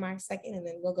I'll share my second, and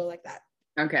then we'll go like that.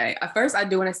 Okay. First, I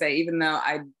do want to say, even though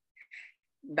I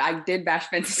did bash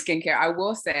Fenty skincare, I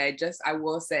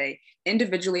will say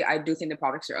individually, I do think the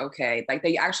products are okay. Like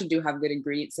they actually do have good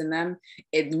ingredients in them.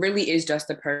 It really is just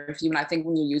the perfume. And I think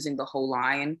when you're using the whole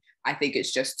line, I think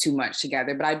it's just too much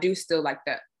together. But I do still like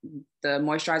that the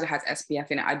moisturizer has SPF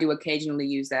in it. I do occasionally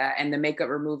use that. And the makeup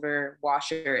remover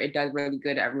washer, it does really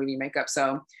good at removing makeup.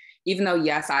 So even though,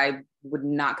 yes, I would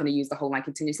not going to use the whole line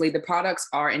continuously, the products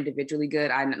are individually good.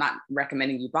 I'm not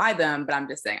recommending you buy them, but I'm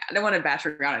just saying, I don't want to bash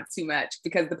around it too much,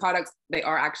 because the products, they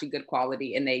are actually good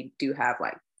quality and they do have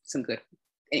like some good,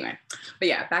 anyway. But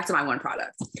yeah, back to my one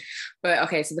product. But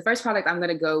okay, so the first product I'm going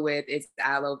to go with is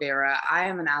aloe vera. I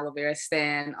am an aloe vera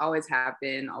stan, always have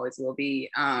been, always will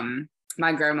be.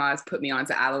 My grandma's put me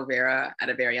onto aloe vera at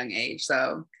a very young age.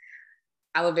 So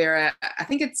aloe vera, I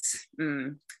think it's,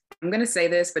 I'm going to say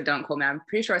this, but don't quote me. I'm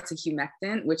pretty sure it's a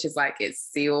humectant, which is like it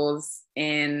seals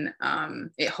in,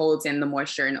 it holds in the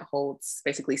moisture, and it holds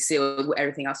basically seals with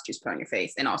everything else you just put on your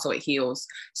face. And also it heals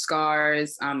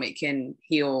scars. It can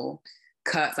heal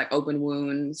cuts, like open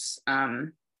wounds.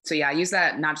 So yeah, I use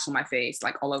that not just on my face,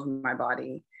 like all over my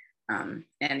body. And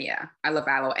yeah, I love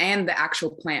aloe and the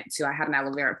actual plant too. I had an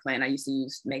aloe vera plant. I used to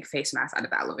make face masks out of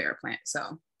the aloe vera plant.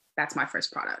 So that's my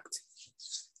first product.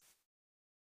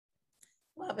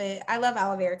 Love it. I love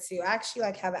aloe vera too. I actually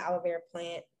have an aloe vera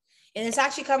plant, and it's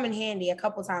actually come in handy. A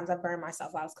couple of times I burned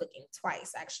myself while I was cooking,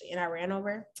 twice actually, and I ran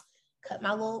over, cut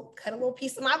a little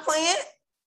piece of my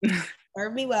plant.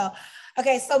 Served me well.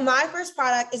 Okay, so my first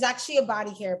product is actually a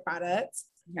body care product.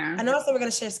 Yeah. I know I said we're going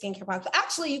to share skincare products.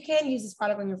 Actually, you can use this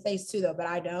product on your face too, though, but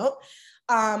I don't.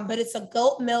 But it's a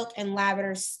goat milk and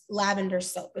lavender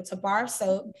soap. It's a bar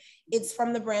soap. It's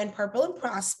from the brand Purple and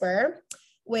Prosper,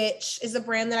 which is a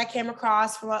brand that I came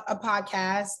across from a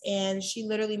podcast, and she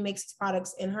literally makes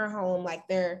products in her home. Like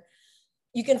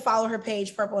you can follow her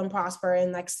page, Purple and Prosper,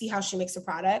 and like see how she makes the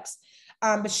products.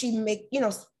 But she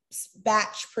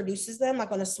batch produces them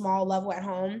like on a small level at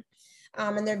home.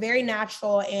 And they're very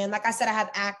natural. And like I said, I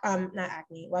have not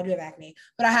acne. Well, I do have acne,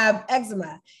 but I have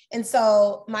eczema. And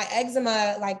so my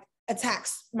eczema like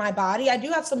attacks my body. I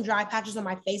do have some dry patches on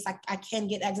my face. I can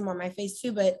get eczema on my face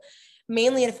too, but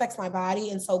mainly it affects my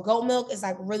body. And so goat milk is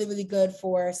like really, really good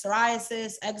for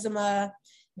psoriasis, eczema,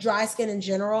 dry skin in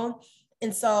general.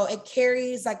 And so it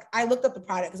carries, like, I looked up the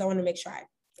product because I want to make sure I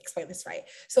explain this right.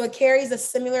 So it carries a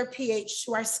similar pH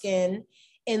to our skin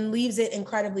and leaves it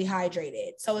incredibly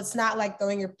hydrated. So it's not like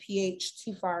throwing your pH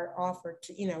too far off or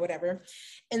whatever.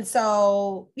 And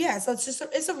so, yeah, so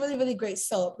it's a really, really great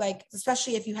soap, like,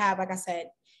 especially if you have, like I said,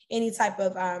 any type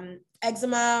of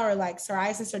eczema or like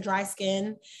psoriasis or dry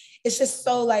skin. It's just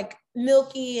so like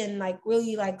milky and like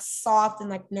really like soft and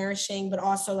like nourishing, but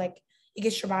also like It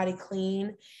gets your body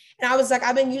clean. And I was like,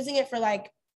 I've been using it for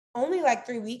like only like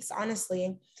 3 weeks,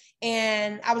 honestly.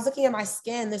 And I was looking at my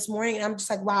skin this morning and I'm just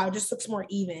like, wow, it just looks more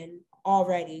even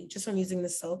already just from using the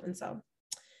soap. And so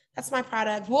that's my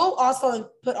product. We'll also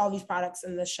put all these products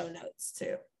in the show notes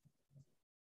too.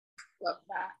 Love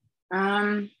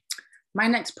that. My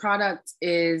next product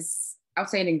is, I would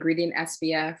say, an ingredient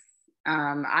SPF.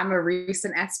 I'm a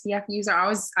recent SPF user.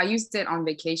 I used it on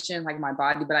vacation, like my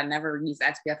body, but I never used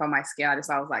SPF on my skin. I just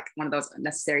thought it was like one of those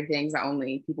necessary things that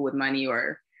only people with money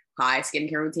or high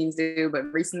skincare routines do.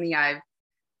 But recently I've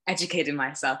educated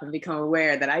myself and become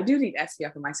aware that I do need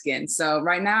SPF on my skin. So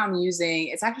right now I'm using,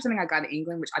 it's actually something I got in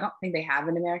England, which I don't think they have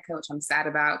in America, which I'm sad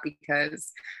about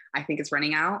because I think it's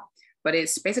running out. But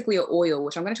it's basically an oil,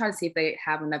 which I'm going to try to see if they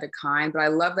have another kind. But I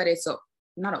love that it's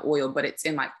not an oil, but it's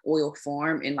in like oil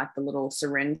form, in like the little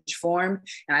syringe form.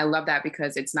 And I love that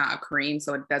because it's not a cream,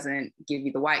 so it doesn't give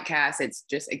you the white cast. It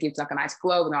gives like a nice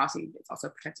glow, and also it's also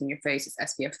protecting your face.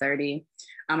 It's SPF 30.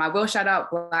 I will shout out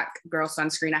Black Girl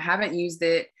Sunscreen. I haven't used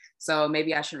it, so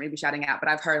maybe I shouldn't really be shouting out, but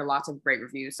I've heard lots of great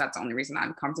reviews. So that's the only reason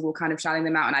I'm comfortable kind of shouting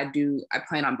them out. And I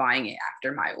plan on buying it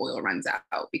after my oil runs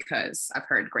out because I've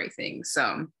heard great things.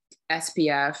 So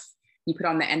SPF, you put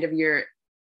on the end of your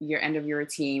end of your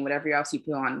routine, whatever else you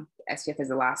put on, SPF is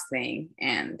the last thing.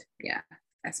 And yeah,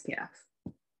 SPF.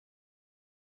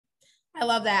 I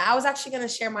love that. I was actually going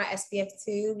to share my SPF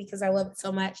too because I love it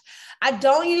so much. I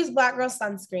don't use Black Girl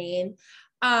Sunscreen.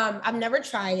 I've never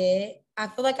tried it. I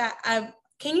feel like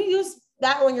can you use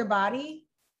that on your body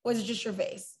or is it just your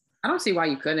face? I don't see why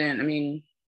you couldn't. I mean,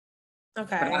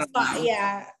 okay.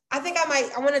 Yeah. I think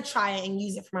I want to try it and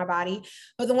use it for my body.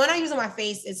 But the one I use on my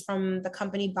face is from the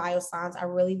company Biossance. I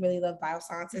really, really love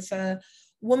Biossance. It's a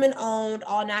woman-owned,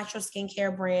 all-natural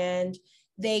skincare brand.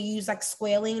 They use like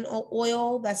squalene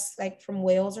oil that's like from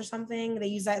whales or something. They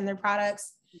use that in their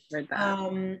products.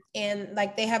 And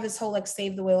like they have this whole like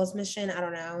Save the Whales mission. I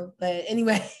don't know. But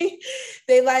anyway,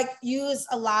 they like use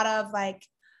a lot of like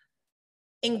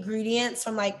ingredients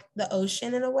from like the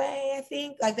ocean in a way. I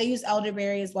think like they use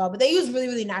elderberry as well, but they use really,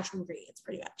 really natural ingredients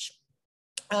pretty much.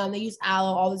 They use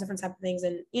aloe, all those different type of things.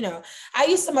 And, I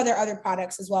use some other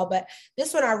products as well, but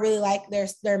this one I really like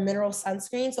their mineral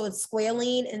sunscreen. So it's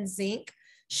squalene and zinc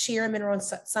sheer mineral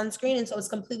sunscreen. And so it's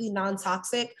completely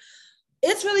non-toxic.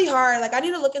 It's really hard. Like I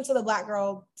need to look into the Black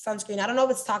Girl sunscreen. I don't know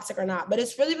if it's toxic or not, but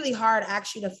it's really, really hard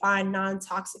actually to find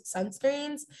non-toxic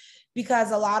sunscreens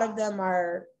because a lot of them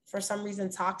are for some reason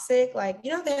toxic. Like, they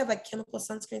have like chemical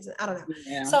sunscreens and I don't know.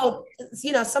 Yeah. So,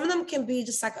 some of them can be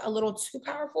just like a little too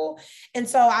powerful. And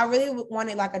so I really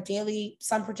wanted like a daily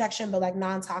sun protection, but like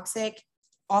non-toxic,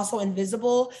 also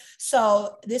invisible.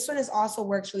 So this one also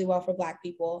works really well for Black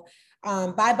people.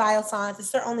 By Biossance.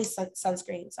 It's their only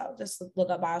sunscreen. So just look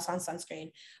up Biossance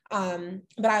sunscreen.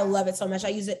 But I love it so much. I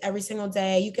use it every single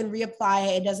day. You can reapply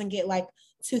it. It doesn't get like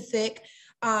too thick.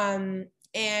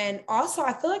 And also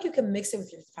I feel like you can mix it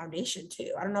with your foundation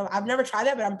too. I don't know. I've never tried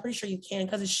that, but I'm pretty sure you can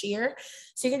because it's sheer.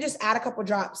 So you can just add a couple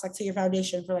drops like to your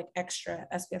foundation for like extra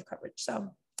SPF coverage. So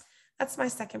that's my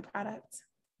second product.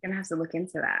 Gonna have to look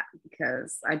into that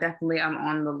because I definitely am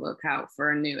on the lookout for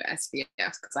a new SPF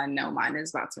because I know mine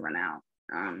is about to run out.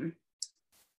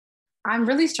 I'm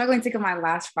really struggling to think of my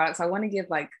last product. So I want to give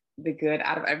like the good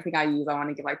out of everything I use. I want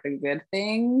to give like the good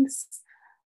things.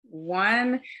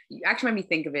 One, you actually made me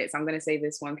think of it. So I'm going to say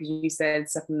this one because you said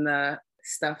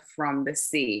stuff from the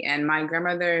sea. And my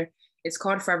grandmother, it's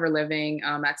called Forever Living.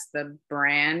 That's the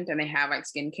brand and they have like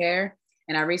skincare.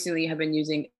 And I recently have been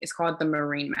using, it's called the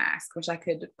Marine Mask, which I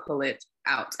could pull it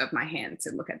out of my hand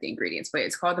to look at the ingredients, but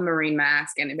it's called the Marine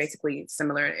Mask. And it basically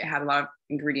similar, it has a lot of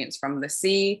ingredients from the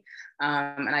sea.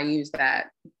 And I use that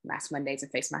Mask Mondays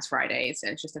and Face Mask Fridays.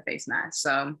 And it's just a face mask.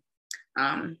 So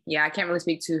yeah, I can't really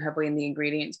speak too heavily in the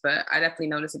ingredients, but I definitely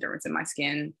notice a difference in my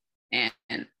skin. And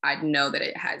I know that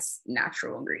it has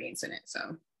natural ingredients in it.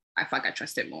 So I feel like I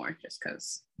trust it more just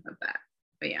because of that.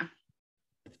 But yeah.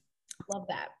 Love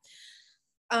that.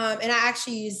 And I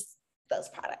actually use those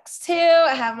products too.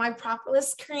 I have my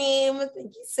Propolis cream.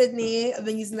 Thank you, Sydney. I've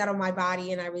been using that on my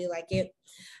body and I really like it.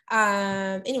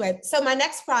 Anyway, so my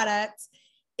next product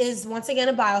is once again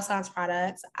a Biossance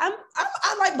product.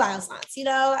 I like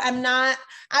Biossance,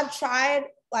 I've tried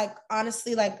like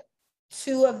honestly like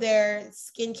 2 of their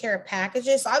skincare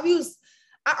packages. So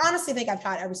I honestly think I've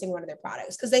tried every single one of their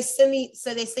products because they send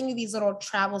you these little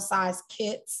travel size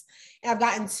kits. And I've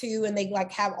gotten 2 and they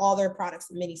like have all their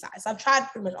products in mini size. So I've tried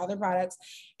pretty much all their products.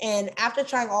 And after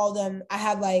trying all of them, I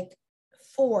have like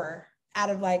 4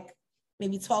 out of like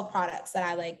maybe 12 products that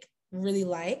I like really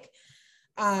like.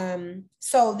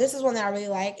 So this is one that I really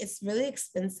like. It's really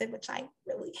expensive, which I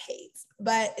really hate,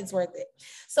 but it's worth it.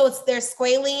 So it's their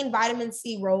squalene vitamin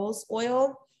C rose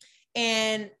oil,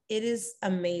 and it is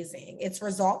amazing. It's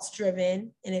results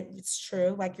driven, and it's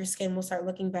true. Like your skin will start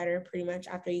looking better pretty much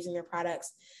after using their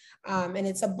products. And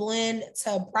it's a blend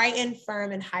to brighten,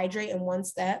 firm, and hydrate in one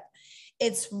step.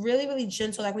 It's really, really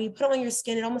gentle. Like when you put it on your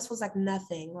skin, it almost feels like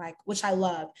nothing, like, which I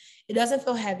love. It doesn't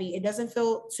feel heavy. It doesn't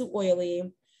feel too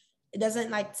oily. It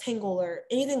doesn't like tingle or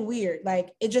anything weird. Like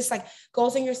it just like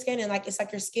goes in your skin, and like it's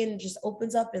like your skin just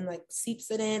opens up and like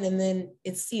seeps it in, and then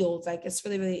it's sealed. Like it's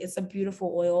really, really, it's a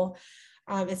beautiful oil.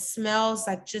 It smells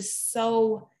like just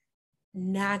so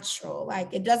natural. Like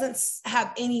it doesn't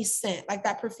have any scent, like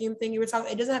that perfume thing you were talking.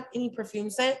 It doesn't have any perfume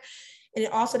scent, and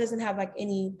it also doesn't have like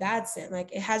any bad scent.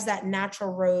 Like it has that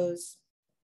natural rose.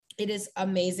 It is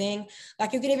amazing.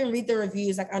 Like you can even read the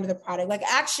reviews like under the product. Like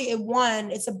actually, it won.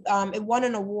 It won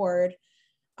an award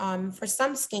for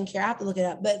some skincare. I have to look it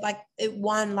up, but like it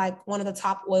won like one of the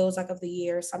top oils like of the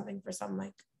year or something for some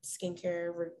like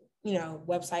skincare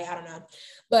website. I don't know.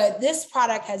 But this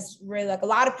product has really, like, a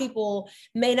lot of people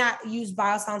may not use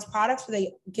Biossance products, but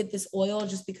they get this oil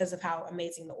just because of how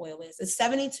amazing the oil is. It's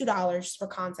 $72 for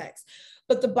context,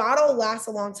 but the bottle lasts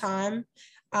a long time.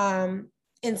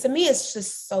 And to me, it's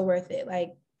just so worth it.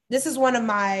 Like this is one of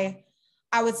my,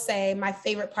 I would say, my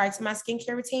favorite parts of my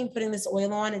skincare routine, putting this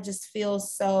oil on. It just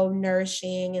feels so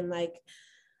nourishing, and like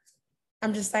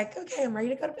I'm just like, okay, I'm ready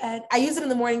to go to bed. I use it in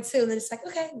the morning too. And then it's like,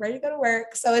 okay, I'm ready to go to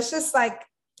work. So it's just like,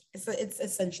 it's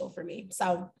essential for me.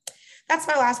 So that's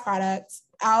my last product.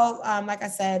 I'll, like I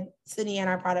said, Sydney and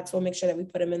our products, we'll make sure that we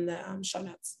put them in the show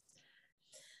notes.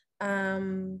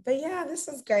 But yeah, this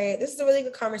is great. This is a really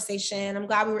good conversation. I'm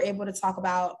glad we were able to talk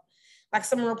about like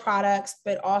some real products,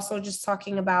 but also just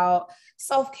talking about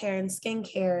self-care and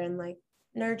skincare and like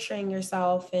nurturing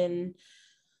yourself and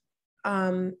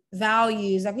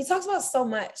values. Like we talked about so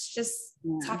much, just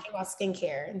talking about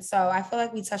skincare. And so I feel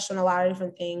like we touched on a lot of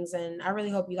different things, and I really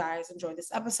hope you guys enjoyed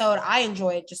this episode. I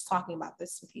enjoyed just talking about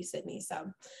this with you, Sydney.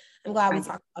 So I'm glad we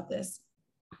talked about this.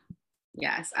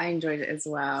 Yes, I enjoyed it as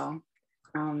well.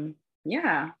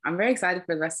 Yeah, I'm very excited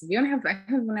for the rest of you. I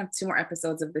only have 2 more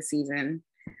episodes of the season.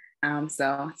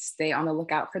 So stay on the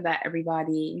lookout for that,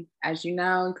 everybody. As you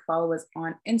know, you can follow us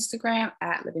on Instagram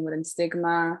at Living Within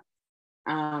Stigma.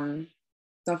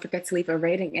 Don't forget to leave a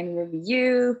rating and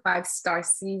review, 5-star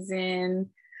season.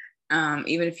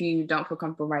 Even if you don't feel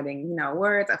comfortable writing,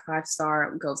 words, a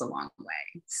 5-star goes a long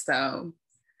way. So,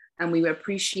 and we would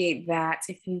appreciate that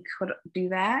if you could do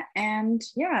that. And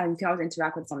yeah, you can always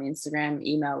interact with us on Instagram,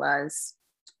 email us,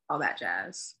 all that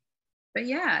jazz. But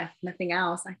yeah, nothing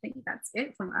else. I think that's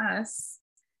it from us.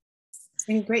 It's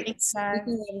been great speaking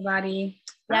to everybody.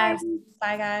 Yes.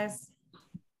 Bye, guys.